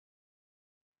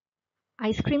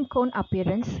Ice cream cone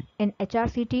appearance in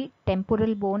HRCT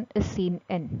temporal bone is seen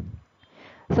in.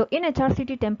 So in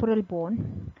HRCT temporal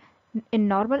bone, in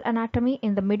normal anatomy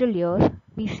in the middle ear,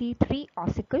 we see three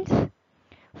ossicles.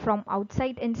 From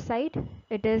outside inside,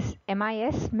 it is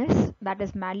MIS, that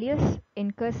is malleus,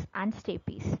 incus and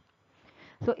stapes.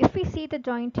 So if we see the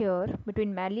joint here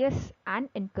between malleus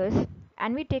and incus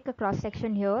and we take a cross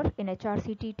section here in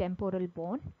HRCT temporal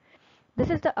bone,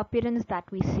 this is the appearance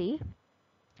that we see.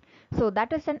 So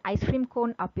that is an ice cream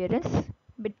cone appearance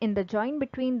in the joint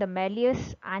between the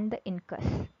malleus and the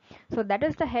incus. So that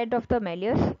is the head of the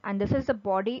malleus and this is the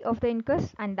body of the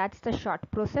incus and that's the short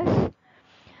process.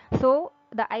 So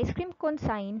the ice cream cone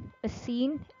sign is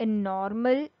seen in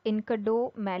normal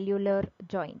incudo-malleolar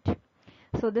joint.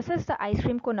 So this is the ice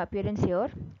cream cone appearance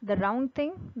here. The round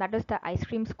thing, that is the ice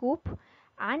cream scoop,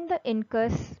 and the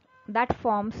incus that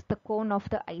forms the cone of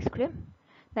the ice cream.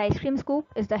 The ice cream scoop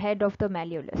is the head of the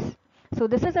malleolus. So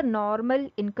this is a normal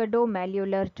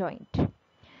incudo-malleolar joint.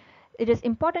 It is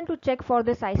important to check for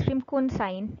this ice cream cone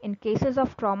sign in cases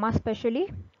of trauma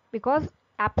especially because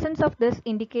absence of this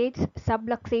indicates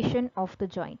subluxation of the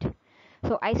joint.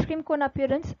 So ice cream cone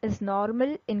appearance is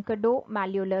normal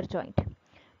incudo-malleolar joint.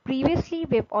 Previously,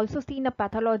 we have also seen a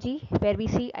pathology where we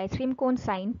see ice cream cone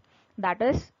sign, that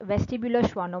is vestibular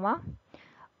schwannoma,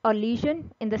 a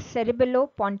lesion in the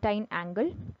cerebellopontine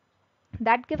angle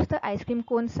that gives the ice cream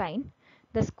cone sign,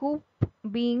 the scoop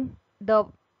being the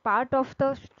part of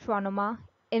the schwannoma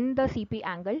in the CP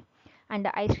angle and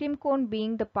the ice cream cone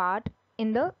being the part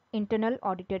in the internal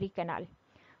auditory canal.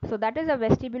 So that is a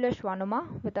vestibular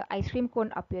schwannoma with the ice cream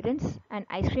cone appearance and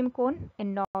ice cream cone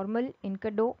in normal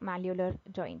incudo-malleolar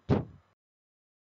joint.